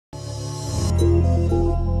Hi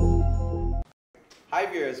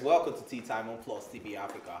viewers, welcome to Tea Time on Plus TV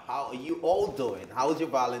Africa. How are you all doing? How was your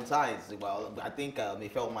Valentine's? Well, I think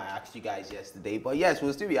Michelle might ask you guys yesterday, but yes,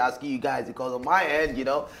 we'll still be asking you guys because on my end, you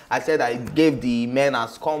know, I said I gave the men a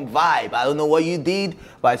scum vibe. I don't know what you did,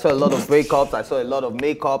 but I saw a lot of breakups, I saw a lot of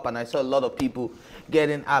makeup, and I saw a lot of people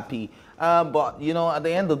getting happy. But, you know, at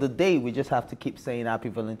the end of the day, we just have to keep saying Happy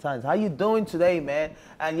Valentine's. How you doing today, man?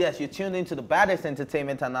 And yes, you're tuned into the baddest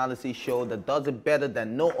entertainment analysis show that does it better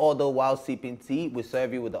than no other while sipping tea. We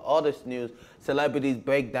serve you with the hottest news, celebrities,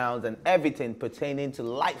 breakdowns, and everything pertaining to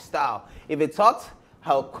lifestyle. If it's hot,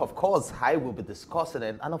 of course, I will be discussing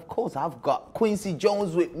it. And of course, I've got Quincy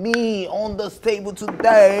Jones with me on this table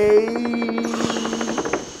today.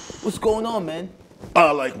 What's going on, man?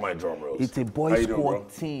 I like my drum rolls. It's a boy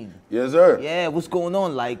squad team. Yes, sir. Yeah, what's going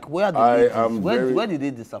on? Like, where are the ladies? Where did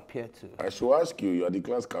they disappear to? I should ask you, you are the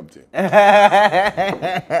class captain. I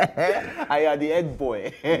am the head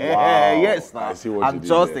boy. Wow. Yes, now. I see what I'm you did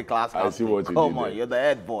just there. the class captain. I see what you Come did on, there. you're the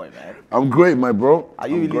head boy, man. I'm great, my bro. Are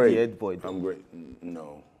you I'm really great. the head boy? Though? I'm great.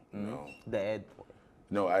 No, no. The head boy.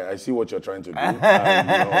 No, I see what you're trying to do. No,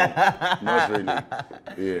 not really.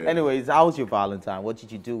 Yeah. Anyways, how was your Valentine? What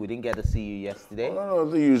did you do? We didn't get to see you yesterday. No,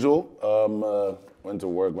 the usual. Went to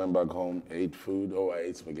work, went back home, ate food. Oh, I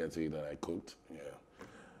ate spaghetti that I cooked. Yeah.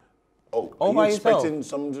 Oh, are you expecting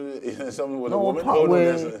someone with a woman? Oh,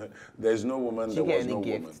 no, there's no woman. Did you get any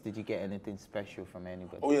gifts? Did you get anything special from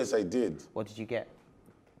anybody? Oh, yes, I did. What did you get?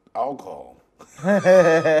 Alcohol.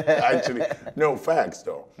 Actually, no, facts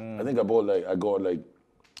though. I think I got like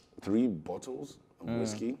 3 bottles of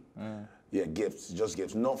whiskey. Yeah, gifts, just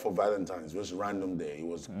gifts. Not for Valentine's, just random day. It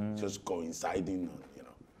was just coinciding, you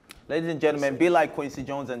know. Ladies and gentlemen, be like Quincy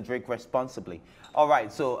Jones and drink responsibly. All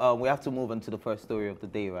right, so we have to move on to the first story of the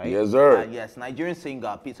day, right? Yes, sir. Yes, Nigerian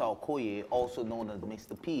singer Peter Okoye, also known as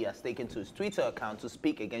Mr. P, has taken to his Twitter account to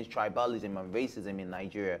speak against tribalism and racism in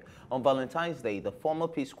Nigeria. On Valentine's Day, the former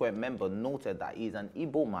P-Square member noted that he is an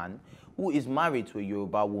Igbo man who is married to a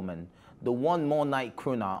Yoruba woman. The One More Night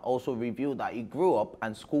crooner also revealed that he grew up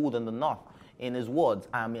and schooled in the North. In his words,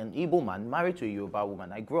 I am an Igbo man married to a Yoruba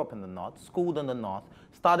woman. I grew up in the North, schooled in the North,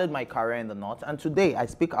 started my career in the North, and today I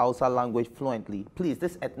speak Hausa language fluently. Please,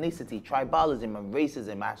 this ethnicity, tribalism, and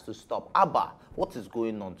racism has to stop. Abba, what is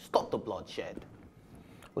going on? Stop the bloodshed.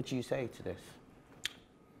 What do you say to this?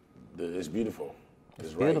 It's beautiful.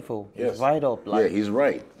 It's beautiful. Right. Yes. It's right up. Like, yeah, he's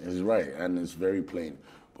right. He's right, and it's very plain.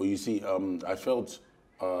 But you see, I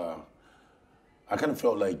kind of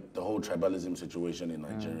felt like the whole tribalism situation in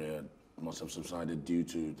Nigeria must have subsided due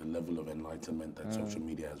to the level of enlightenment that social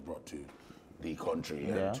media has brought to the country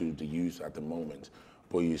and to the youth at the moment.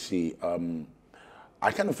 But you see,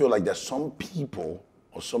 I kind of feel like there's some people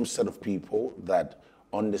or some set of people that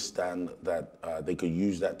understand that they could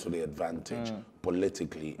use that to their advantage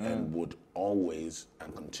politically and would always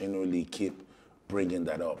and continually keep bringing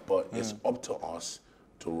that up. But it's up to us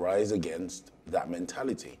to rise against that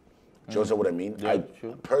mentality. Do you understand what I mean? Yeah,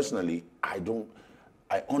 Personally, I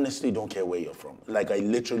honestly don't care where you're from. Like, I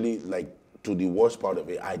literally, like, to the worst part of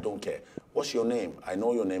it, I don't care. What's your name? I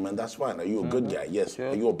know your name, and that's fine. Are you a good guy? Yes.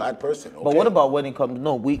 Are you a bad person? Okay. But what about when it comes?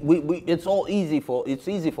 No, it's easy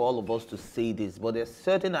for all of us to say this, but there's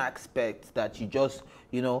certain aspects that you just,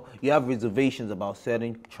 you know, you have reservations about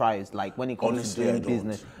certain tribes, like when it comes Honestly, to doing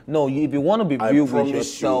business. No, if you want to be real with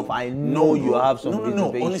yourself, I know you have some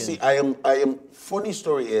reservations. No. Honestly, I am. Funny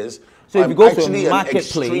story is, so if you go to a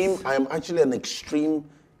marketplace, I am actually an extreme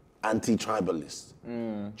anti-tribalist. Do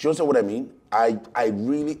you understand what I mean? I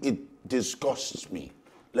really, it disgusts me.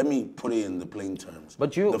 Let me put it in the plain terms.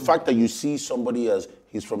 But the fact that you see somebody as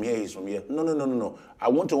he's from here. No. I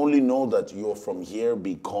want to only know that you're from here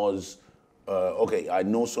because, okay, I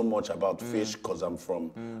know so much about fish because I'm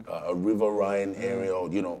from a riverine area, or,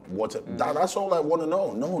 you know, water. That's all I want to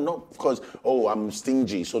know. No, because, oh, I'm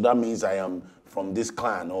stingy, so that means I am from this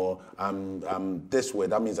clan, or I'm this way,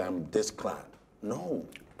 that means I'm this clan. No.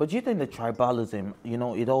 But do you think the tribalism, you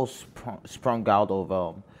know, it all sprung out of,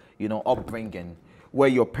 you know, upbringing, where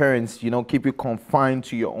your parents, you know, keep you confined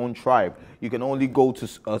to your own tribe. You can only go to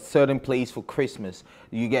a certain place for Christmas.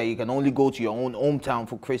 You can only go to your own hometown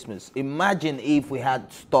for Christmas. Imagine if we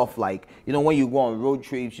had stuff like, you know, when you go on road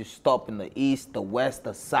trips, you stop in the east, the west,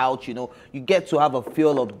 the south, you know, you get to have a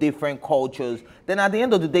feel of different cultures. Then at the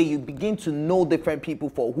end of the day, you begin to know different people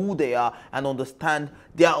for who they are and understand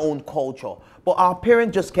their own culture. But our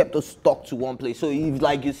parents just kept us stuck to one place. So if,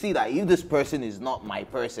 like, you see that if this person is not my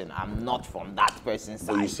person, I'm not from that person's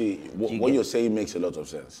side. But you see, what you're saying makes a lot of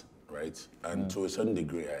sense, right? And to a certain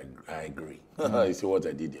degree, I agree. You see what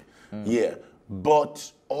I did there? Yeah,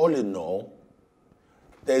 but all in all,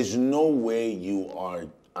 there's no way you are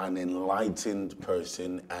an enlightened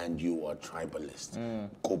person and you are tribalist.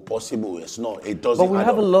 Possible, it's not. It doesn't. But we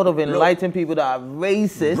have a lot of enlightened people that are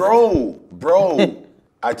racist. Bro,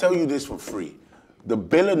 I tell you this for free. The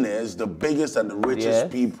billionaires, the biggest and the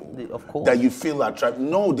richest people of course, that you feel are tribal.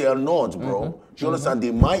 No, they are not, bro. Do you understand?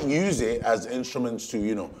 They might use it as instruments to,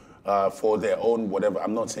 you know, for their own whatever.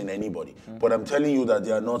 I'm not saying anybody, but I'm telling you that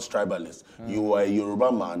they are not tribalists. You are a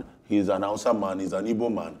Yoruba man, he's an Hausa man, he's an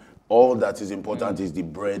Igbo man. All that is important is the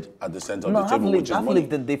bread at the center of the table, which is money. I've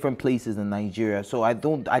lived in different places in Nigeria, so I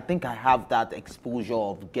think I have that exposure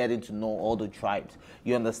of getting to know all the tribes.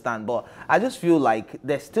 You understand? But I just feel like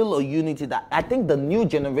there's still a unity that I think the new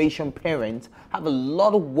generation parents have a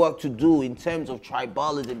lot of work to do in terms of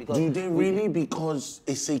tribalism. Because do they really? Because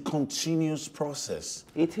it's a continuous process.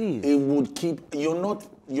 It is. It would keep. You're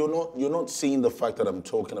not seeing the fact that I'm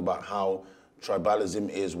talking about how tribalism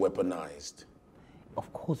is weaponized.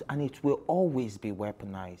 Of course, and it will always be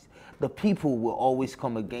weaponized. The people will always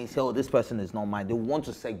come against, oh, this person is not mine. They want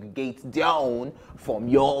to segregate their own from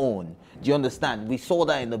your own. Do you understand? We saw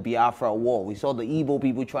that in the Biafra War. We saw the Igbo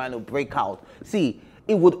people trying to break out. See,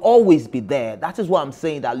 it would always be there. That is why I'm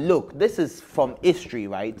saying that, look, this is from history,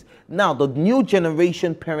 right? Now, the new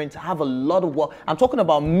generation parents have a lot of work. I'm talking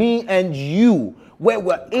about me and you, where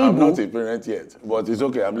we're able... I'm not a parent yet, but it's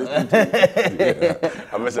okay. I'm listening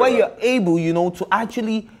to you. Where you're able, you know, to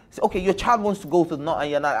actually... Okay, your child wants to go to the north,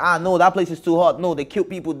 and you're like, no, that place is too hot. No, they kill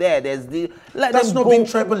people there. There's the... That's not being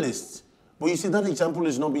tribalist. But you see, that example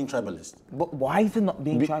is not being tribalist. But why is it not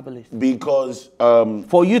being tribalist? Because...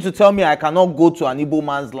 for you to tell me I cannot go to an Igbo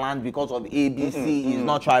man's land because of ABC is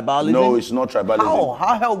not tribalism? No, it's not tribalism.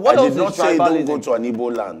 How? What else is tribalism? I did not say don't go to an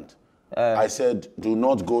Igbo land. I said do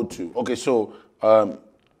not go to... Okay, so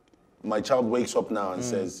my child wakes up now and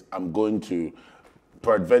says, I'm going to...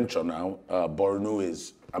 Peradventure now, Borno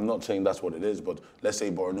is... I'm not saying that's what it is, but let's say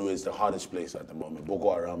Borno is the hardest place at the moment.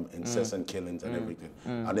 Boko Haram, incessant killings and everything.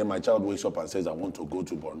 And then my child wakes up and says, I want to go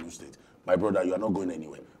to Borno State. My brother, you are not going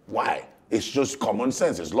anywhere. Why? It's just common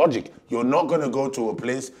sense. It's logic. You're not going to go to a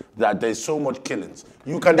place that there's so much killings.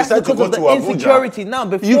 You can decide to go to Abuja. Insecurity. Now,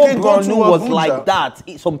 before Borno was like that,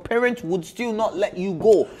 some parents would still not let you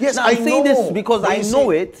go. Yes, now, I'm saying this because I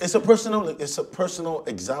know it. It's a personal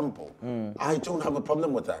example. I don't have a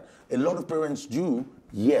problem with that. A lot of parents do.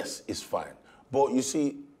 Yes, it's fine. But you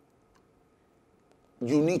see,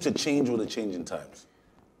 you need to change with the changing times.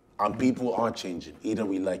 And people are changing, either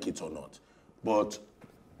we like it or not. But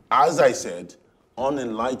as I said,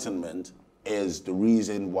 unenlightenment is the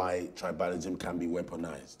reason why tribalism can be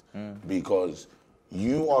weaponized. Because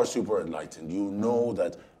you are super enlightened. You know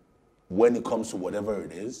that when it comes to whatever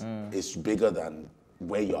it is, it's bigger than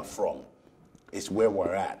where you're from. It's where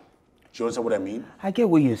we're at. Do you understand what I mean? I get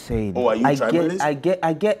what you're saying. Oh, are you tribalist?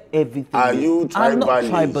 I get everything. Are you tribalist? I'm not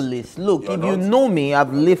tribalist. Look, if you know me,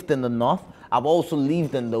 I've lived in the north. I've also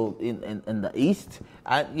lived in the east.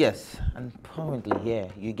 Yes, and currently here.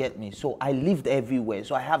 You get me. So I lived everywhere.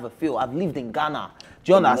 So I have a feel. I've lived in Ghana.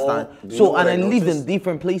 Do you understand? And I lived in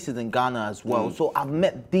different places in Ghana as well. So I've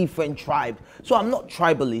met different tribes. So I'm not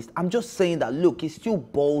tribalist. I'm just saying that, look, it still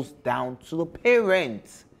boils down to the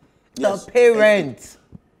parents. Yes, the parents.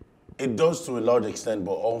 It does to a large extent,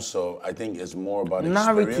 but also I think it's more about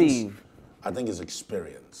narrative. Experience. I think it's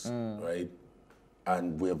experience, right?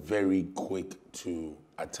 And we're very quick to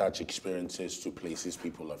attach experiences to places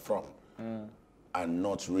people are from, and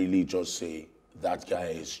not really just say that guy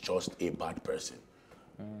is just a bad person,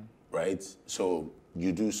 right? So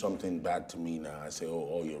you do something bad to me now, I say, oh,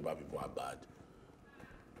 all Yoruba people are bad.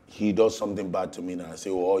 He does something bad to me now, I say,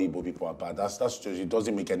 oh, all Igbo people are bad. That's just, it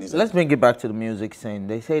doesn't make any sense. Let's bring it back to the music scene.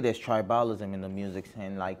 They say there's tribalism in the music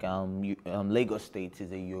scene. Like Lagos State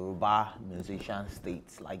is a Yoruba musician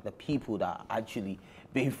state. Like the people that are actually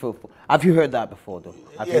being fruitful. Have you heard that before, though?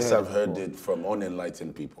 Yes, I've heard it from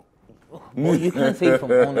unenlightened people. Well, you can't say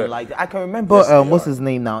from unenlightened. I can remember, yes, what's his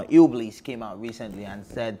name now? Illblaze came out recently and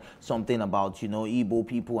said something about, you know, Igbo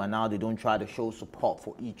people and now they don't try to show support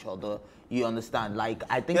for each other. You understand? Like,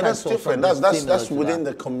 I think that's different. That's within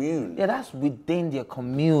the commune. Yeah, that's within their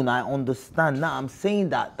commune. I understand. Now, I'm saying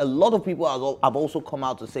that a lot of people have also come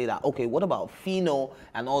out to say that, okay, what about Fino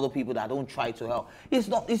and all the people that don't try to help? It's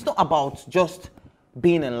not about just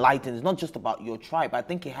being enlightened. It's not just about your tribe. I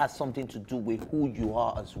think it has something to do with who you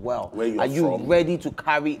are as well. Where you're from. Are you ready to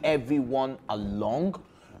carry everyone along?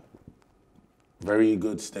 Very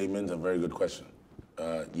good statement and very good question.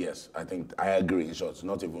 Yes, I think I agree. In short,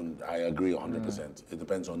 not even I agree 100%. It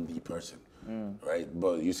depends on the person, right?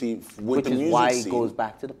 But you see, with which the is music why scene, it goes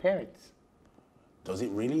back to the parents. Does it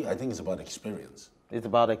really? I think it's about experience. It's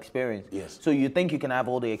about experience. Yes. So you think you can have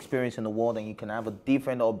all the experience in the world and you can have a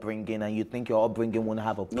different upbringing and you think your upbringing won't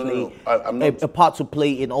have a a part to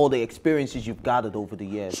play in all the experiences you've gathered over the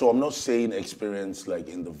years. So I'm not saying experience like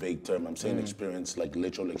in the vague term. I'm saying experience like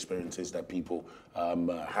literal experiences that people,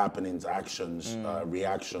 happenings, actions,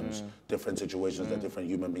 reactions, different situations that different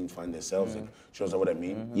human beings find themselves in. Shows what I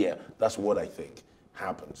mean? Yeah, that's what I think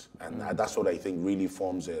happens. And that's what I think really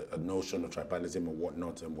forms a notion of tribalism and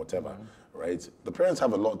whatnot and whatever, right? The parents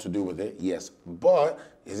have a lot to do with it, yes. But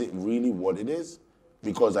is it really what it is?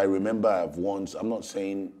 Because I remember I'm not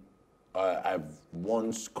saying, I've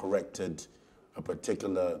once corrected a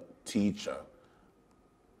particular teacher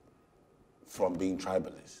from being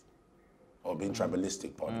tribalist, or being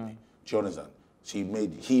tribalistic, pardon me. Do you understand? He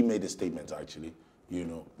made a statement actually, you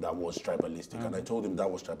know, that was tribalistic. And I told him that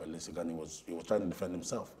was tribalistic and he was trying to defend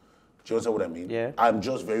himself. Do you understand what I mean? Yeah. I'm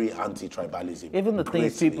just very anti-tribalism. Even the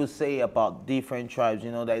things people say about different tribes,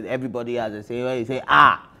 you know, that everybody has to say, you say,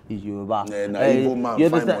 he's Yoruba. You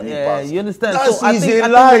understand? You understand? That's so I think the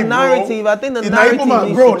narrative, I think the narrative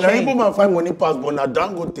needs to change. Igbo man find money pass, but na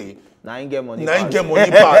Dangote. Now you get money. Now you get money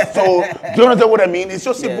pass. So do you understand what I mean? It's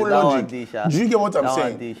just simple logic. Do you get what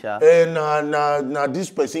I'm saying? Now this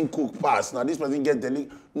person cook pass. Now this person get deli.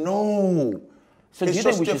 No. So do you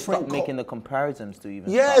think we should stop making the comparisons to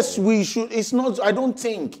even? Yes, we should. It's not. I don't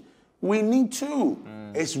think we need to.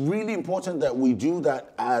 It's really important that we do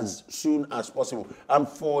that as soon as possible. And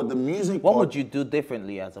for the music, what would you do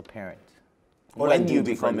differently as a parent? When you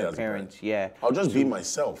become a parent, I'll just be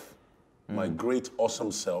myself. My great, awesome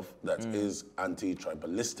self that is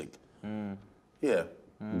anti-tribalistic. Yeah.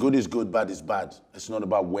 Good is good, bad is bad. It's not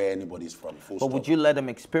about where anybody's from. But would you let them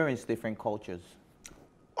experience different cultures?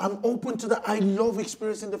 I'm open to that. I love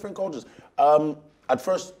experiencing different cultures. At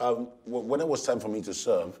first, when it was time for me to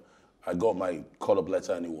serve, I got my call-up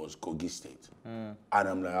letter and it was Kogi State. And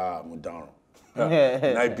I'm like, I'm down.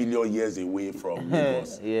 9 billion years away from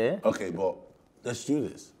Lagos. Okay, but let's do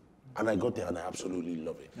this. And I got there and I absolutely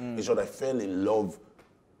love it. It's what I fell in love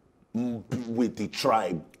with the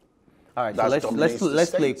tribe. All right, so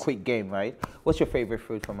let's play a quick game, right? What's your favorite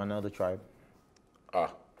food from another tribe?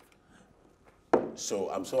 So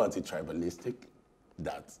I'm so anti-tribalistic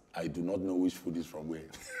that I do not know which food is from where.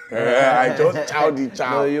 I just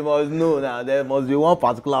chow. No, you must know now. There must be one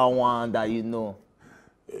particular one that you know.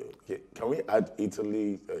 Okay. Can we add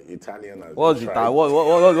Italian as what's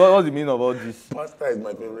the meaning of all this? Pasta is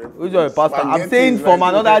my favorite. Which one pasta? I'm saying from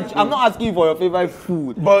another. I'm not asking you for your favorite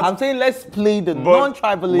food. But I'm saying let's play the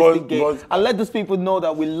non-tribalistic game and let those people know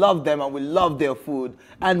that we love them and we love their food.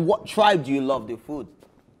 And what tribe do you love their food?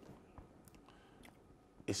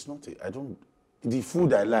 It's not. The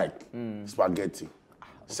food I like, spaghetti.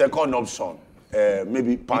 Second option,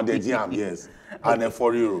 maybe pounded yam, yes, and then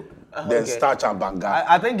 €4. Then starch and banga.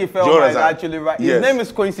 I think he felt right, actually right. His name is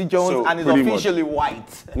Quincy Jones and he's officially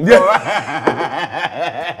white.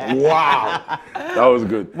 Wow. That was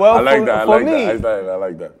good. Well, I like that. I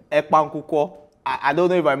like that. Ekpankuko. I don't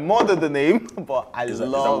know if I murdered the name, but I love it. Is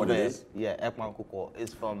that what it is? Yeah, Ekpankuko.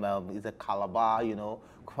 It's from, it's a Calabar, you know,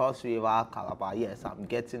 Cross River, Calabar. Yes, I'm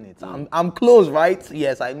getting it. I'm close, right?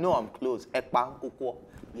 Yes, I know I'm close. Ekpankuko.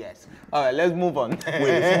 Yes. All right, let's move on.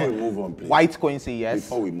 Wait, before we move on, please. White Quincy, yes.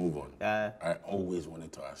 Before we move on, I always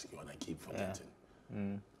wanted to ask you, and I keep forgetting.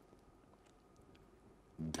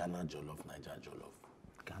 Ghana Jollof, Niger Jollof.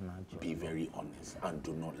 Ghana Jollof. Be very honest and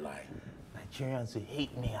do not lie. Nigerians will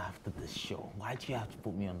hate me after this show. Why do you have to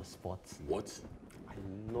put me on the spot? What? I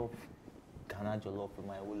love Ghana Jollof with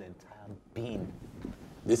my whole entire being.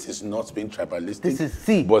 This is not being tribalistic. This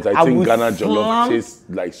is, but I think Ghana Jollof tastes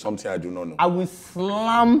like something I do not know. I will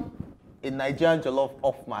slam a Nigerian Jollof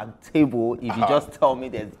off my table if you just tell me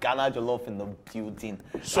there's Ghana Jollof in the building.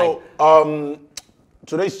 So,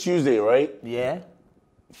 today's Tuesday, right? Yeah.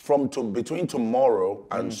 Between tomorrow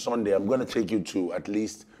and Sunday, I'm going to take you to at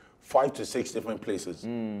least 5 to 6 different places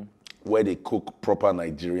where they cook proper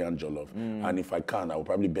Nigerian jollof. And if I can, I will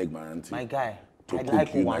probably beg my auntie. My guy, to I cook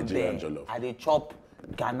like you one Nigerian day. jollof. I chop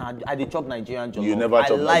Nigerian jollof. You never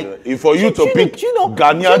chop Nigerian. If for you to pick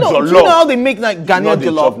Ghanaian jollof. Do you know how they make like Ghanaian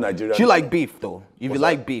jollof? Nigerian do you like beef though? If you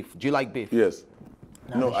like beef, do you like beef? Yes.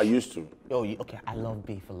 No, I used to. Oh, okay. I love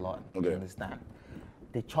beef a lot. Okay. You understand?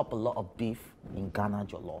 They chop a lot of beef in Ghana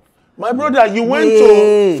jollof. My brother, you went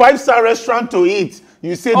to 5-star restaurant to eat.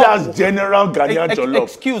 You say that's general Ghanaian jollof.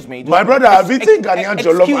 Excuse me. My brother, I've eaten Ghanaian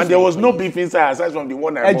jollof and there was no beef inside aside from the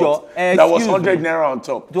one I bought. That was 100 naira on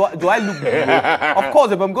top. Do I look broke? Of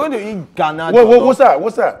course, if I'm going to eat Ghanaian jollof. What's that?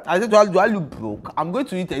 What's that? I said, do I look broke? I'm going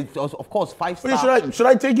to eat, of course, 5-star. Should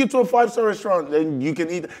I take you to a 5-star restaurant? Then you can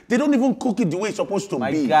eat. They don't even cook it the way it's supposed to be.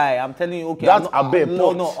 My guy, I'm telling you, okay. That's Abe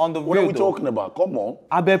Pot. No, on the What are we talking about? Come on.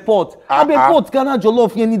 Abe Pot. Abe Pot, Ghana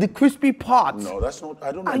jollof, you need the crispy part. No, that's not.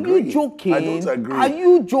 I don't agree. Are you joking? I don't agree. Are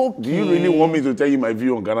you joking? Do you really want me to tell you my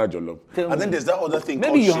view on Ghana jollof? And then there's that other thing.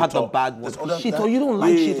 Maybe you had the bad one. Shit, or you don't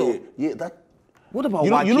like shit. Yeah, that. What about you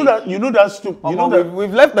know that soup. You know that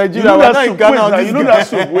we've left Nigeria. You know that soup. You know that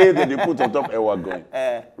soup where they put on top ewa going,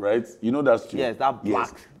 right? You know that soup. Yes, that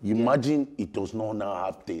black. Yes. Imagine it does not now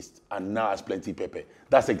have taste and now has plenty pepper.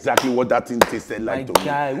 That's exactly what that thing tasted like to me.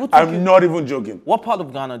 I'm not even joking. What part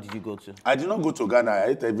of Ghana did you go to? I did not go to Ghana. I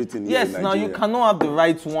ate everything here in Nigeria. Now you cannot have the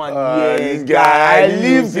right one. Yes, guy. I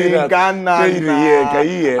lived in Ghana. Can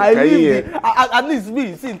you hear? At least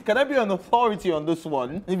me. See, can I be an authority on this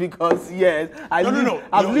one? Because yes,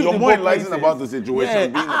 You're more enlightened about the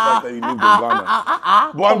situation, being the fact that you lived in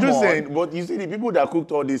Ghana. But I'm just saying. But you see, the people that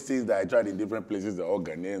cooked all these things that I tried in different places are all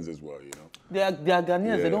Ghanaians as well. You know. They are Ghanaians.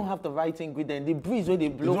 Yeah. They don't have the right ingredient. The breeze where they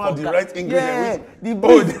blow. They don't have the right ingredient. Yeah, the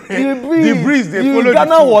breeze. The breeze. They follow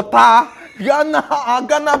Ghana water.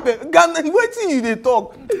 Ghana. Wait till you they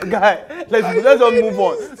talk, guy. Let's just move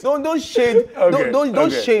on. Don't shame. Okay.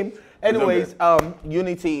 Don't shame. Anyways,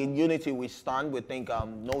 unity. In unity we stand. We think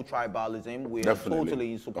no tribalism. We are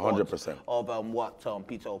totally in support 100%. of what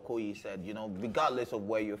Peter Okoye said. You know, regardless of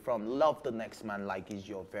where you're from, love the next man like he's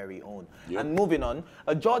your very own. Yep. And moving on,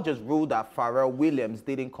 a judge has ruled that Pharrell Williams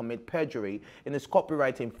didn't commit perjury in his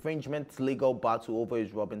copyright infringement legal battle over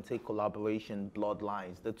his Robin Thicke collaboration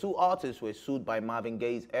Bloodlines. The two artists were sued by Marvin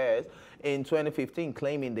Gaye's heirs in 2015,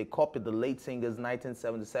 claiming they copied the late singer's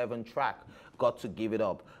 1977 track, Got to Give It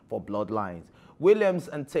Up, for Bloodlines. Williams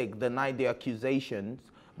and Thicke denied the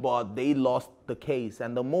accusations, but they lost the case,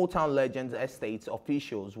 and the Motown Legends estate's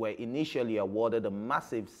officials were initially awarded a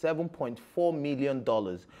massive $7.4 million,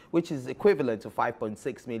 which is equivalent to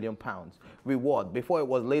 £5.6 million reward, before it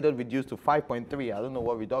was later reduced to 5.3. I don't know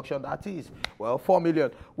what reduction that is. Well, 4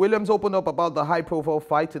 million. Williams opened up about the high-profile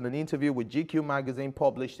fight in an interview with GQ magazine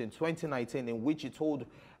published in 2019, in which he told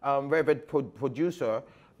Reverend producer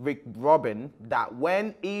Rick Rubin that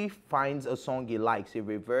when he finds a song he likes, he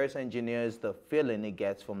reverse engineers the feeling he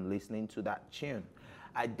gets from listening to that tune.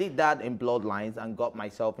 I did that in Bloodlines and got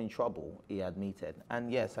myself in trouble, he admitted.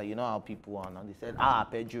 And yes, you know how people are now. They said,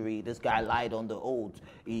 perjury, this guy lied on the oath.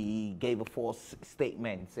 He gave a false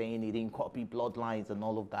statement saying he didn't copy Bloodlines and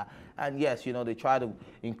all of that. And yes, you know, they try to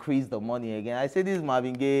increase the money again. I say this is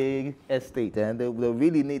Marvin Gaye estate, and they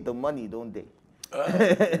really need the money, don't they?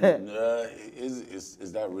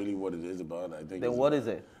 Is that really what it is about? I think. Then what is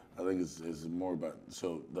it? I think it's more about,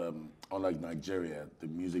 so unlike Nigeria, the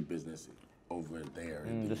music business over there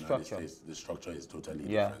in the United States, the structure is totally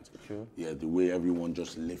different. True. Yeah, the way everyone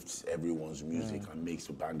just lifts everyone's music and makes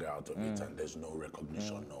a banger out of it, and there's no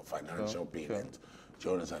recognition, no financial payment. Do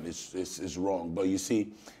you understand? It's wrong. But you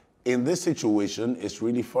see, in this situation, it's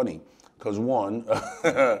really funny because one,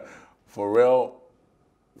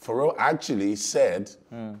 Pharrell actually said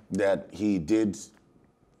that he did,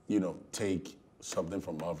 take something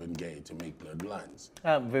from Marvin Gaye to make Bloodlines.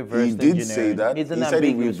 He did say that. He said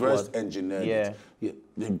he reversed engineered it. Yeah.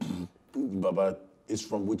 But it's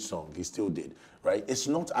from which song? He still did, right? It's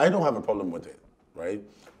not, I don't have a problem with it, right?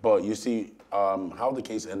 But you see, how the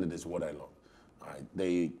case ended is what I love. Right?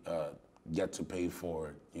 They get to pay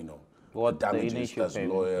for, what damages as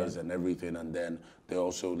lawyers and everything, and then they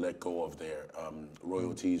also let go of their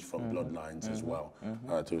royalties from Bloodlines as well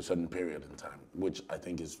to a certain period in time, which I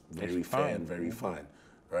think is very fair and very fine,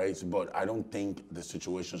 right? But I don't think the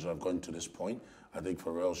situation should have gone to this point. I think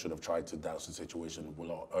Pharrell should have tried to douse the situation a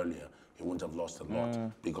lot earlier. He wouldn't have lost a lot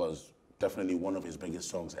because definitely one of his biggest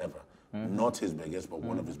songs ever. Not his biggest, but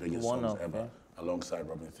one of his biggest songs ever, alongside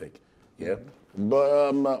Robin Thicke. Yeah,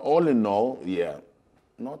 but all in all, yeah.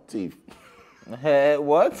 Not thief.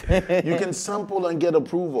 What? You can sample and get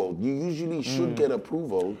approval. You usually should get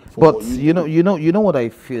approval. But you know what I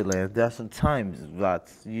feel. There are some times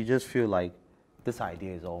that you just feel like this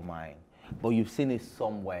idea is all mine. But you've seen it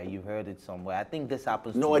somewhere, you've heard it somewhere. I think this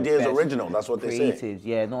happens. No idea is original. That's what they say.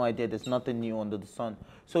 Yeah, no idea. There's nothing new under the sun.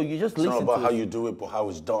 So you just listen. It's not about how you do it, but how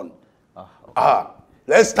it's done. Okay.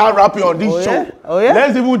 Let's start rapping on this show. Oh yeah?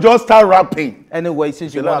 Let's even just start rapping. Anyway,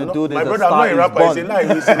 since you want to do this, my brother, I'm not a rapper. It's a lie.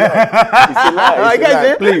 It's a lie. It's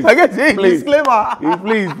a lie. Please. Disclaimer.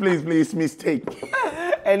 Please, mistake.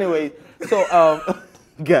 Anyway, so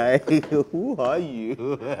guy, who are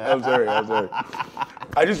you? I'm sorry.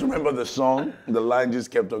 I just remember the song. The line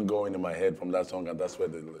just kept on going in my head from that song, and that's where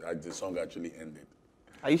the song actually ended.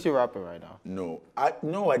 Are you still rapping right now? No, I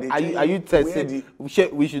didn't. Are you testing?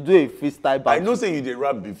 We should do a freestyle battle. I know say you did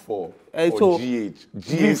rap before. So GH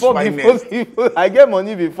before, I get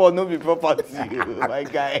money before, no before party. My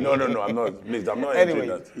guy. No, I'm not. Please, I'm not Anyway,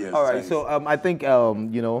 entering that. Yes, all right. thanks. So I think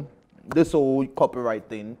you know, this whole copyright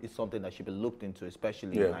thing is something that should be looked into,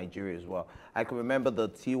 especially in Nigeria as well. I can remember the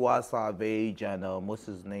Tiwa Savage and what's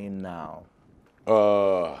his name now?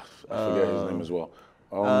 I forget his name as well.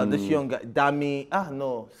 This young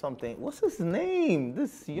guy, something. What's his name?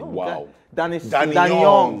 This young guy. Danny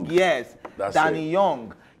Young. Yes, That's Danny it.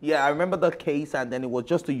 Young. Yeah, I remember the case, and then it was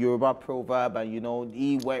just a Yoruba proverb, and you know,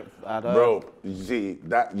 he went at her. Bro, you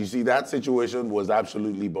see that situation was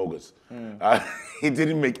absolutely bogus. It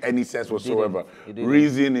didn't make any sense whatsoever. It didn't.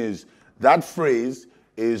 Reason is that phrase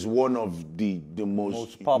is one of the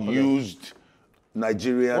most popular. used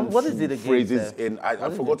Nigerian What is it again, phrases in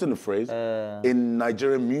I've forgotten the phrase in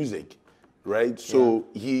Nigerian music, right? So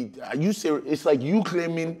it's like you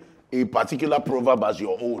claiming a particular proverb as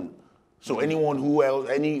your own. So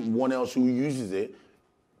anyone else who uses it,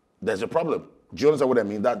 there's a problem. Do you understand what I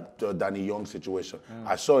mean? That Danny Young situation.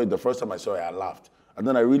 I saw it the first time I saw it, I laughed, and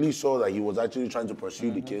then I really saw that he was actually trying to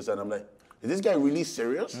pursue the case, and I'm like, is this guy really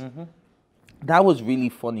serious? That was really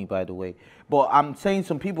funny, by the way. But I'm saying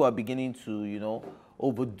some people are beginning to, you know,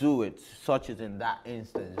 overdo it, such as in that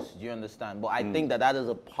instance. Do you understand? But I think that is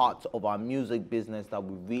a part of our music business that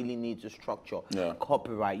we really need to structure. Yeah.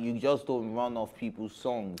 Copyright. You just don't run off people's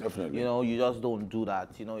songs. Definitely. You know, you just don't do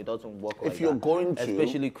that. You know, it doesn't work like that. If you're going to,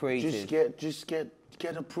 especially creative. just get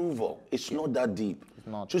approval. It's not that deep. It's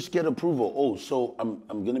not. Just get approval. Oh, so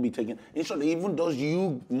I'm gonna be taking. It even does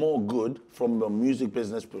you more good from a music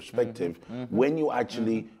business perspective when you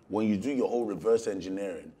actually when you do your whole reverse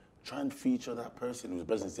engineering. Try and feature that person whose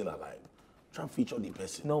person is still alive. Try and feature the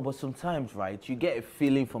person. No, but sometimes, right, you get a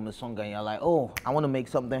feeling from a song and you're like, oh, I want to make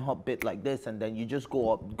something hot bit like this, and then you just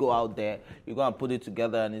go out there, you go and put it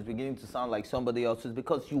together, and it's beginning to sound like somebody else's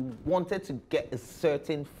because you wanted to get a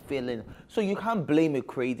certain feeling. So you can't blame a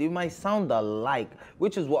creative. It might sound alike,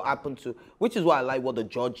 which is what I like what the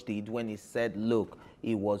judge did when he said, look,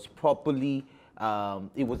 it was properly.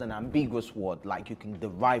 It was an ambiguous word, like you can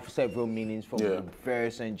derive several meanings from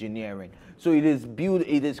reverse engineering. So it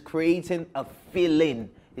is creating a feeling.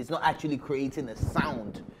 It's not actually creating a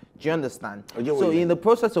sound. Do you understand? So in the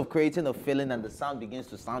process of creating a feeling and the sound begins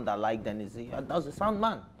to sound alike, then does it sound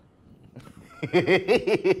man?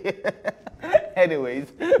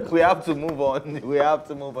 Anyways, we have to move on.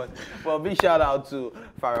 Well, big shout out to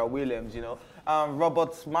Pharrell Williams, you know.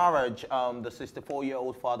 Robert's marriage, the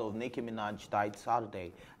 64-year-old father of Nicki Minaj died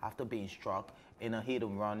Saturday after being struck in a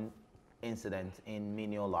hit-and-run incident in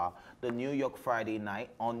Mineola, New York on Friday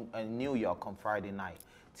night.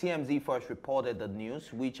 TMZ first reported the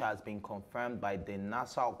news, which has been confirmed by the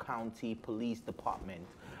Nassau County Police Department.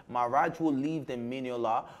 Maraj, who lived in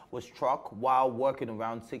Mineola, was struck while working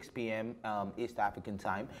around 6 p.m. East African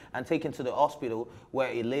time and taken to the hospital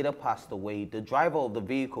where he later passed away. The driver of the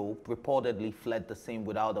vehicle reportedly fled the scene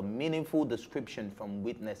without a meaningful description from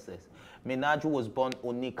witnesses. Minaj, who was born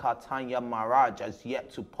Onika Tanya Maraj, has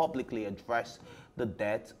yet to publicly address the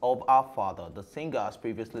death of our father. The singer has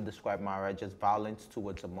previously described Maraj as violent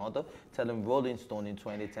towards her mother, telling Rolling Stone in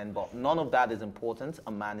 2010, but none of that is important.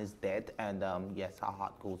 A man is dead, and yes, our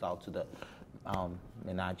heart goes out to the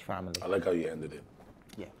Minaj family. I like how you ended it.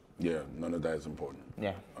 Yeah. Yeah, none of that is important.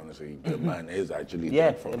 Yeah. Honestly, the man is actually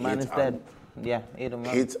yeah, dead from the man is dead. Yeah, hit and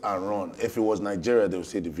run. Hit and run. If it was Nigeria, they would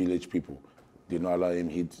say the village people did not allow him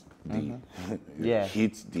hit the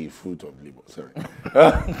hit the fruit of labor. Sorry.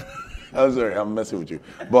 I'm sorry, I'm messing with you.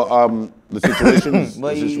 But the situation.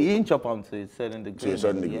 But he didn't chop on to a certain degree. To a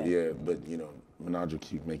certain degree, yeah. But you know, Minaj will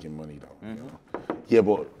keep making money though. You know? Yeah,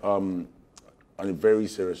 but on a very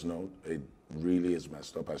serious note, it really is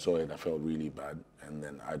messed up. I saw it, I felt really bad, and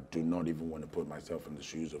then I do not even want to put myself in the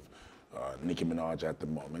shoes of Nicki Minaj at the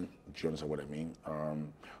moment. Do you understand what I mean?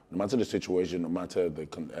 No matter the situation, no matter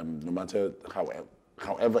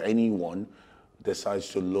however anyone decides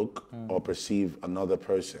to look or perceive another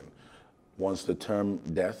person, once the term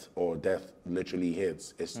death or death literally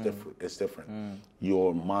hits, it's different. It's different.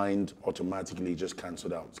 Your mind automatically just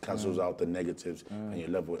cancels out the negatives, and you're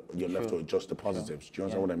left with just the positives. Do you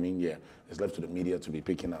understand what I mean? Yeah, it's left to the media to be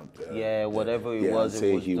picking out. Whatever it was,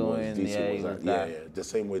 say it was he doing. was this, he was that. The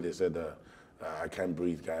same way they said I can't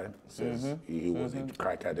breathe guy says he was a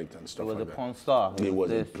crack addict and stuff like that. He was a porn star. He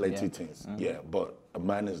was plenty things. Yeah, but a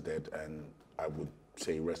man is dead, and I would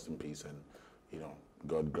say rest in peace and, you know,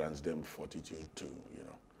 God grants them fortitude to, you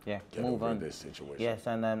know, get move over on this situation. Yes,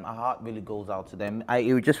 and our heart really goes out to them.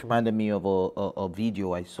 It just reminded me of a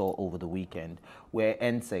video I saw over the weekend where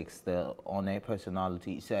N6, the on-air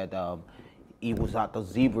personality, said he was at the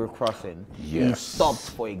zebra crossing. Yes. He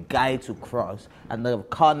stopped for a guy to cross, and the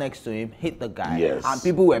car next to him hit the guy. Yes. And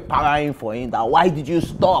people were parrying for him that, why did you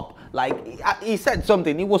stop? Like, he said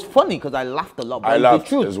something. It was funny because I laughed a lot. But I laughed the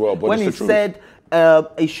truth, as well, but when it's the he truth. said,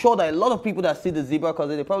 it showed that a lot of people that see the zebra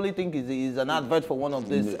crossing, they probably think it's an advert for one of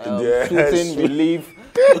these soothing relief,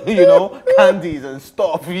 you know, candies and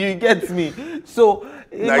stuff. You get me? So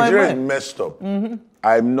Nigeria is messed up.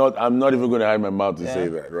 I'm not even going to hide my mouth to say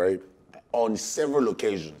that, right? On several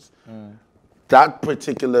occasions, that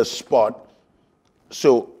particular spot.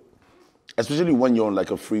 So, especially when you're on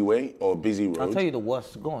like a freeway or a busy road. I'll tell you the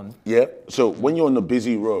worst. Go on. Yeah. So when you're on a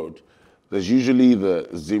busy road, there's usually the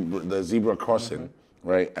zebra crossing,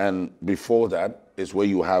 right? And before that is where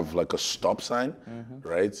you have like a stop sign,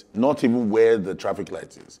 right? Not even where the traffic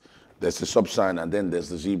light is. There's the stop sign, and then there's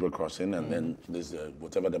the zebra crossing, and then there's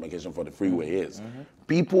whatever demarcation for the freeway is.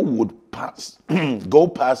 People would pass, go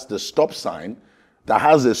past the stop sign that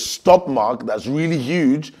has a stop mark that's really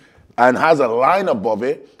huge and has a line above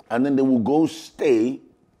it, and then they will go stay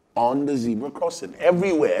on the zebra crossing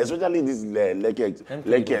everywhere, especially this Lekki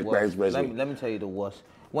Expressway. Let me tell you the worst.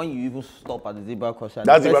 When you even stop at the zebra crossing,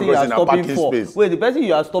 that's zebra crossing a parking space. Wait, the person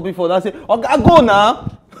you are stopping for, that's it. Okay, I go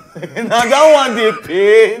now. Now that one they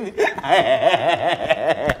pain.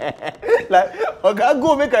 Like, okay, I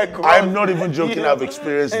go make I cross. I'm not even joking. I've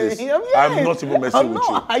experienced this. I'm not even messing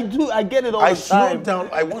with you. I get it all the time. Slowed down.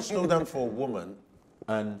 I once slowed down for a woman,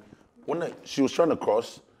 and when she was trying to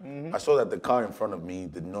cross, I saw that the car in front of me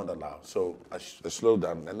did not allow. So I slowed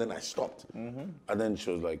down, and then I stopped. And then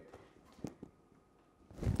she was like,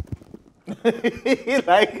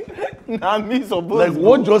 like, nah, me supposed. Like,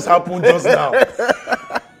 what just happened just now?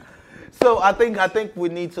 So I think we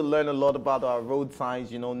need to learn a lot about our road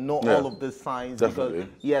signs, you know all of the signs. Definitely.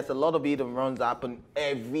 Because yes, a lot of hit and runs happen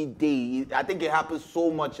every day. I think it happens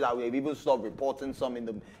so much that we even stop reporting some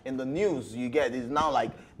in the news. You get, it's now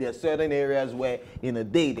like there are certain areas where in a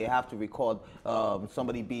day they have to record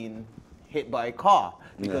somebody being hit by a car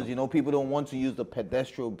because people don't want to use the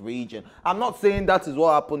pedestrian bridge. And I'm not saying that is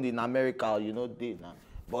what happened in America,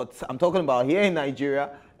 but I'm talking about here in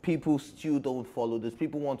Nigeria. People still don't follow this.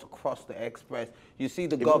 People want to cross the express. You see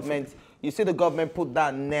the government put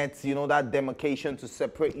that net, that demarcation to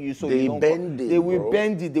separate you, so they you don't. Bend it, they will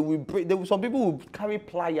bend it. They will break. Some people will carry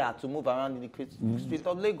pliers to move around in the street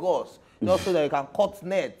of Lagos, so that you can cut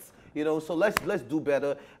nets. So let's do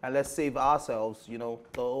better and let's save ourselves. The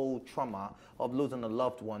whole trauma of losing a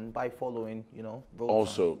loved one by following.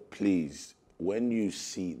 Also, please, when you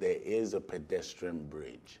see there is a pedestrian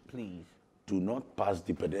bridge, please. Do not pass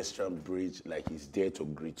the pedestrian bridge like he's there to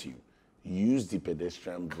greet you. Use the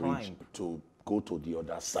pedestrian bridge to go to the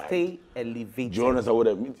other side. Stay elevated. Do you understand what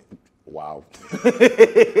I mean? Wow.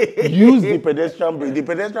 Use the pedestrian bridge. The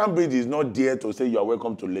pedestrian bridge is not there to say you are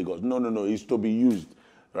welcome to Lagos. No. It's to be used,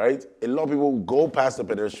 right? A lot of people go past the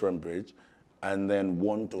pedestrian bridge and then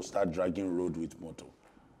want to start dragging road with motor.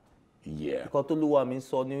 Yeah.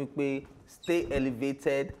 Stay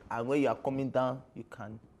elevated, and when you are coming down, you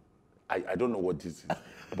can. I don't know what this is,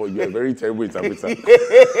 but you are very terrible interpreter.